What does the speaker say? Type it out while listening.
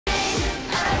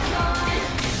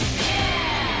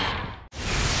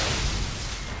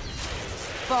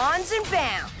bonds and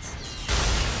bounds.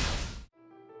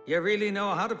 You really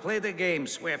know how to play the game,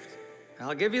 Swift.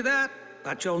 I'll give you that,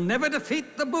 but you'll never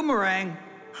defeat the boomerang.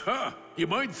 Ha! You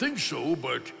might think so,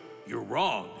 but you're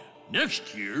wrong.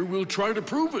 Next year, we'll try to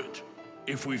prove it.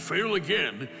 If we fail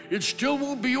again, it still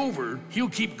won't be over. He'll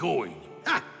keep going.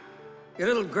 Ha! Your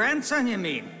little grandson, you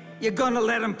mean? You're gonna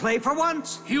let him play for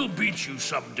once? He'll beat you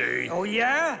someday. Oh,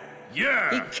 yeah? Yeah!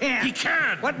 He can't. He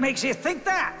can! What makes you think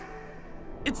that?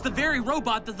 It's the very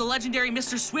robot that the legendary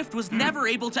Mr. Swift was never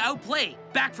able to outplay.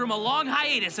 Back from a long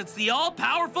hiatus, it's the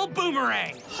all-powerful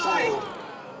boomerang.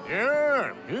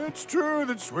 Yeah, it's true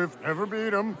that Swift never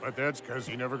beat him, but that's because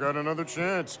he never got another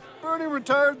chance. Bernie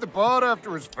retired the bot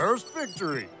after his first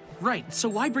victory. Right, so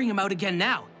why bring him out again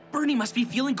now? Bernie must be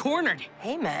feeling cornered.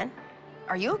 Hey, man.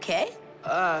 Are you okay?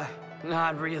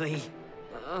 Not really.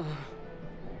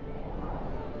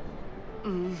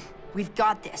 We've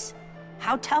got this.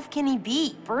 How tough can he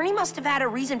be? Bernie must have had a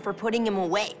reason for putting him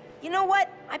away. You know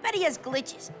what? I bet he has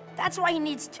glitches. That's why he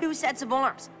needs 2 sets of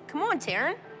arms. Come on,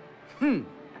 Taryn.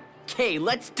 Okay,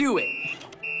 let's do it.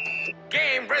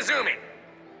 Game resuming.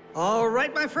 All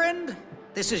right, my friend.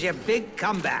 This is your big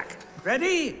comeback.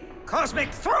 Ready? Cosmic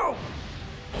throw!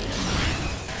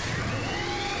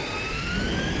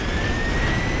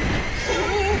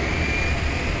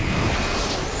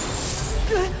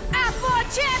 Athlon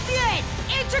champion!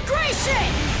 Integration!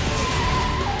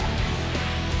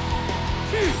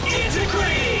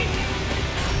 Integrating!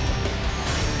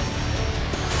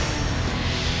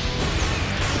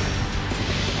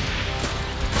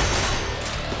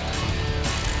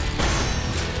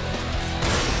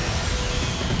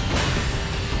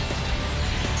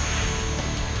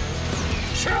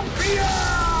 Champion!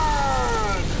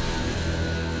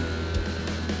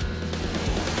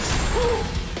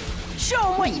 Show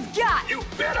him what you've got! You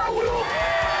bet I will!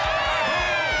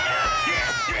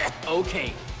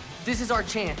 Okay, this is our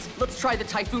chance. Let's try the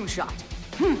Typhoon shot.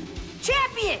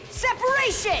 Champion!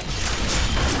 Separation!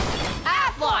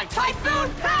 Athlon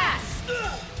Typhoon pass!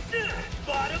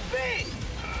 Bada bing!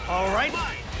 All right,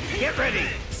 get ready.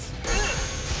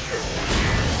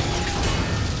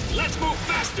 Let's move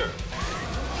faster!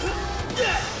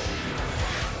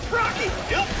 Rocky!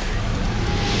 Yep!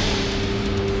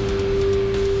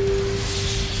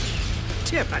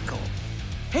 Typical.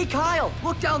 Hey, Kyle,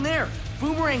 look down there.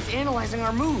 Boomerang's analyzing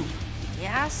our move.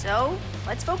 Yeah, so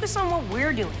let's focus on what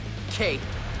we're doing. Okay.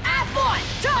 Athlon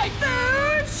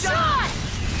Typhoon shot!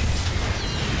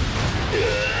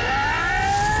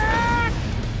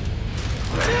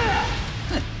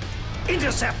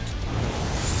 Intercept.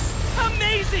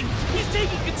 Amazing! He's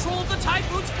taking control of the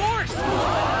Typhoon's force!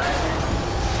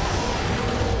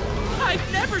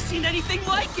 I've never seen anything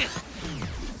like it!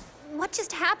 What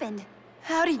just happened?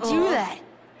 How'd he do that?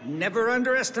 Never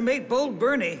underestimate bold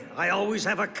Bernie. I always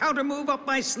have a counter move up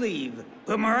my sleeve.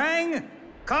 Boomerang,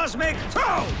 cosmic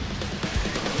throw!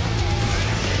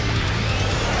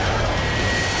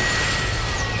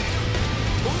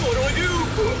 What do I do?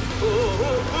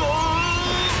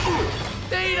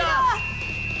 Theta!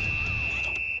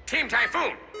 Team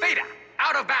Typhoon, Theta,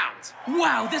 out of bounds.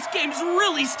 Wow, this game's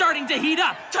really starting to heat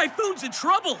up! Typhoon's in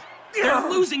trouble! They're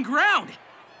losing ground!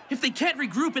 If they can't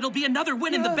regroup, it'll be another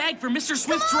win in the bag for Mr.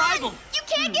 Swift's rival. You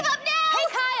can't give up now! Hey,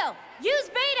 Kyle! Use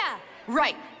Beta!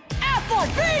 Right.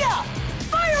 Athlon Beta!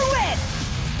 Fire Whip!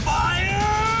 Fire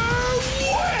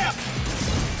whip!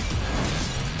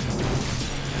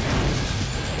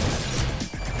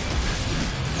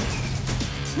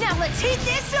 Now let's heat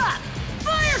this up!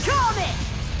 Fire Comet!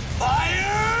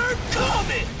 Fire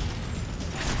comet!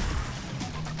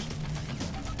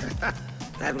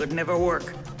 That would never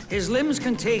work. His limbs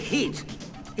can take heat.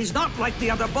 He's not like the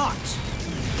other bots.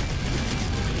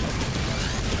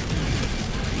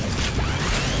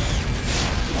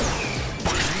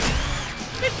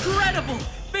 Incredible!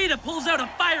 Beta pulls out a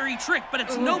fiery trick, but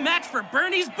it's no match for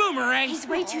Bernie's boomerang. He's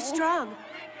way too strong.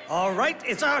 All right,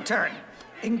 it's our turn.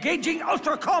 Engaging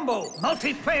Ultra Combo,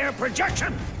 multiplayer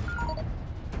projection.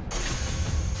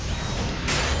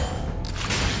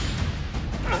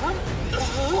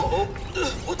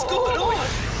 What's going on?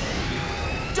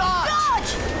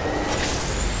 Dodge!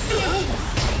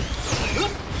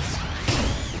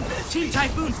 Team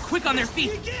Typhoon's quick on their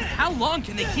feet, but how long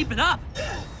can they keep it up?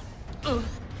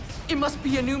 It must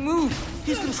be a new move.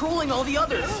 He's controlling all the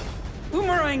others.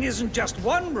 Boomerang isn't just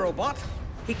one robot.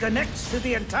 He connects to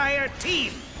the entire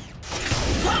team.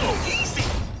 Whoa, easy!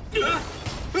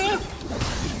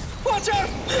 Watch out!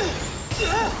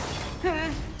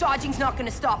 Dodging's not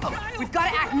gonna stop him. We've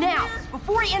gotta act now,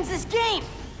 before he ends this game!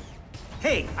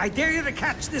 Hey, I dare you to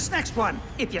catch this next one,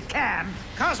 if you can.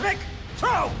 Cosmic,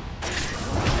 throw!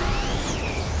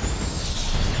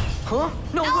 Huh?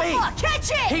 No way! Alpha,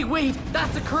 catch it! Hey, wait!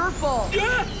 That's a curveball!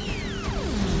 No!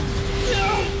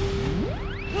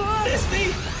 Missed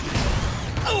me!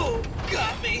 Oh,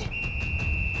 got me!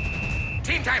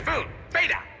 Team Typhoon,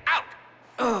 Theta, out!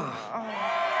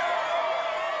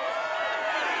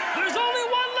 There's only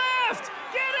one left!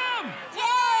 Get him!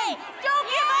 Yay! Don't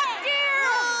give up, dear!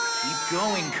 Keep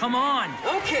going, come on.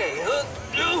 Okay,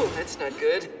 no, that's not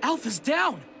good. Alpha's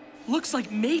down. Looks like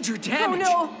major Oh damage.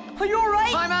 no! Are you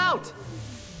alright? Time out!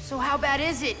 So how bad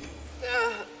is it?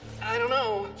 I don't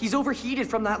know. He's overheated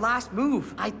from that last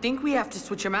move. I think we have to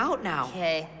switch him out now.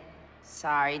 Okay.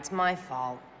 Sorry, it's my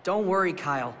fault. Don't worry,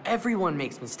 Kyle. Everyone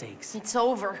makes mistakes. It's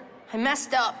over. I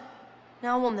messed up.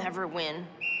 Now we'll never win.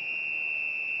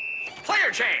 Player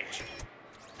change!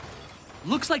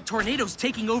 Looks like Tornado's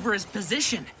taking over his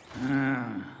position.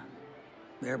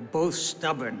 They're both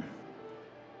stubborn.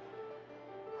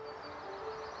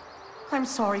 I'm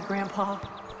sorry, Grandpa.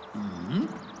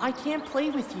 I can't play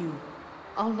with you.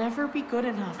 I'll never be good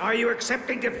enough. Are you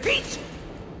accepting defeat?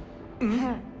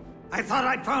 I thought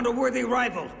I'd found a worthy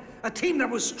rival, a team that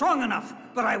was strong enough,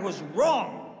 but I was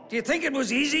wrong. Do you think it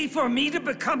was easy for me to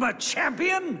become a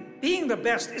champion? Being the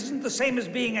best isn't the same as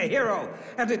being a hero,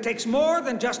 and it takes more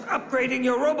than just upgrading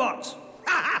your robots.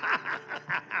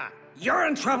 You're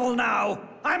in trouble now.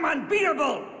 I'm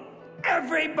unbeatable.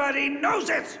 Everybody knows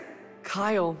it.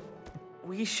 Kyle,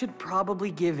 we should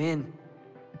probably give in.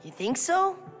 You think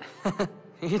so?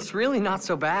 It's really not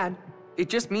so bad. It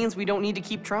just means we don't need to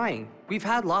keep trying. We've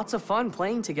had lots of fun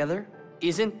playing together.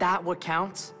 Isn't that what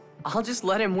counts? I'll just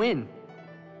let him win.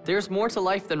 There's more to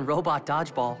life than Robot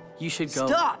Dodgeball. You should go.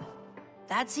 Stop!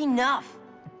 That's enough.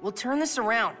 We'll turn this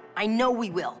around. I know we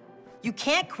will. You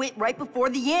can't quit right before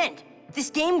the end. This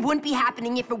game wouldn't be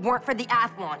happening if it weren't for the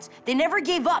Athlons. They never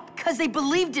gave up because they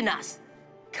believed in us.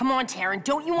 Come on, Taryn,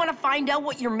 don't you want to find out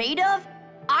what you're made of?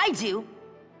 I do.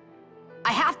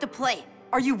 I have to play.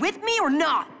 Are you with me or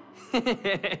not?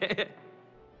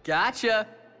 Gotcha.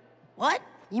 What?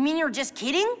 You mean you're just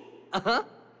kidding? Uh-huh.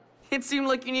 It seemed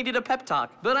like you needed a pep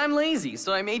talk, but I'm lazy,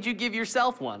 so I made you give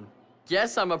yourself one.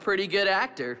 Guess I'm a pretty good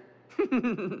actor.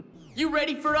 You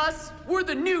ready for us? We're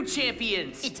the new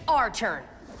champions. It's our turn.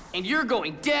 And you're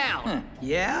going down.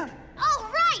 Yeah? All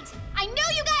right! I know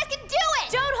you guys can do it!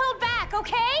 Don't hold back,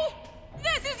 okay?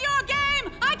 This is your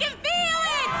game! I can feel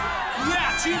it!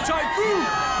 Yeah, Team Typhoon!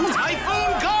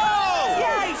 Typhoon, go!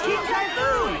 Yay, Team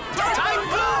Typhoon! Typhoon,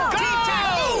 go! Team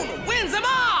Typhoon wins them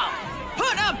all!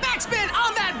 Put a backspin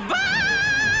on that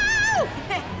ball!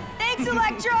 Thanks,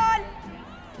 Electron!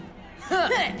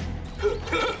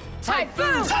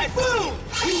 Typhoon! Typhoon!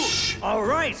 All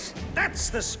right, that's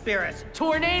the spirit.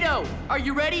 Tornado, are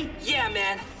you ready? Yeah,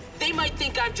 man. They might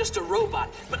think I'm just a robot,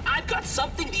 but I've got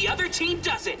something the other team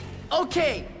doesn't.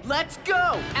 Okay, let's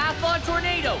go. Athlon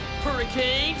Tornado,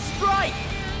 Hurricane Strike.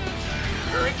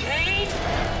 Hurricane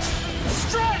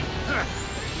Strike!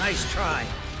 Nice try,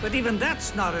 but even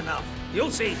that's not enough.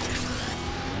 You'll see.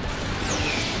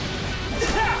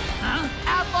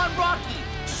 Athlon Rocky,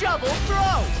 Shovel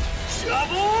Throw.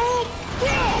 Shovel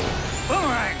throw!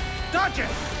 Boomerang, dodge it.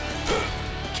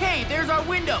 Okay, there's our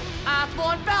window.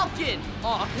 Athlon Falcon,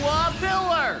 Aqua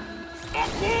Pillar.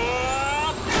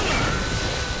 Aqua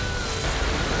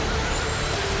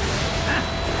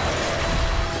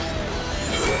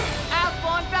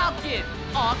Athlon Falcon,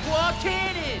 Aqua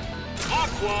Cannon.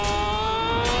 Aqua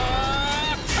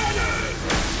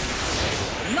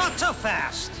Cannon! Not so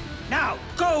fast. Now,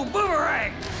 go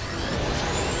boomerang.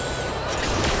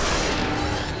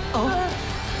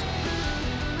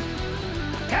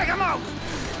 Tag him out.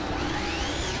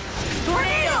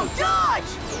 Tornado,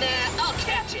 dodge! Nah, I'll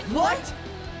catch it. What?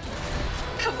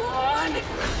 Come on!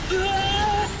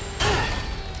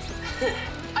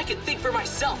 I can think for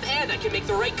myself and I can make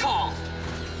the right call.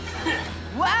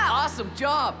 Wow! Awesome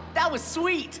job. That was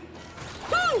sweet.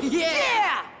 Woo!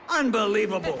 Yeah!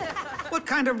 Unbelievable. What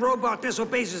kind of robot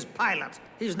disobeys his pilot?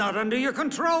 He's not under your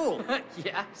control.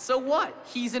 Yeah, so what?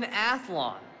 He's an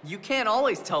Athlon. You can't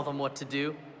always tell them what to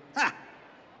do. Ha!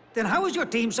 Then how is your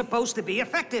team supposed to be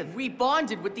effective? We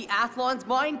bonded with the Athlon's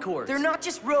mind cores. They're not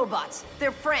just robots,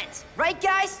 they're friends. Right,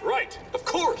 guys? Right, of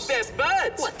course. Best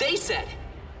buds. What they said.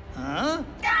 Huh?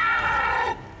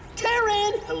 Ah!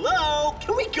 Taryn, hello.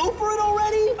 Can we go for it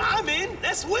already? I'm in.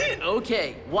 Let's win.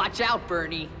 Okay, watch out,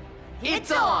 Bernie.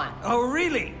 It's on! Oh,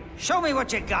 really? Show me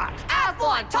what you got.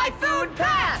 Athlon Typhoon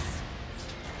Pass!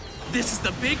 This is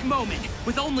the big moment.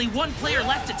 With only one player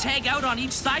left to tag out on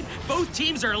each side, both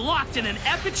teams are locked in an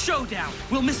epic showdown.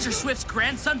 Will Mr. Swift's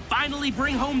grandson finally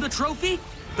bring home the trophy?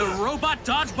 The Robot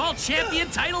Dodgeball Champion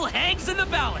title hangs in the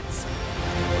balance.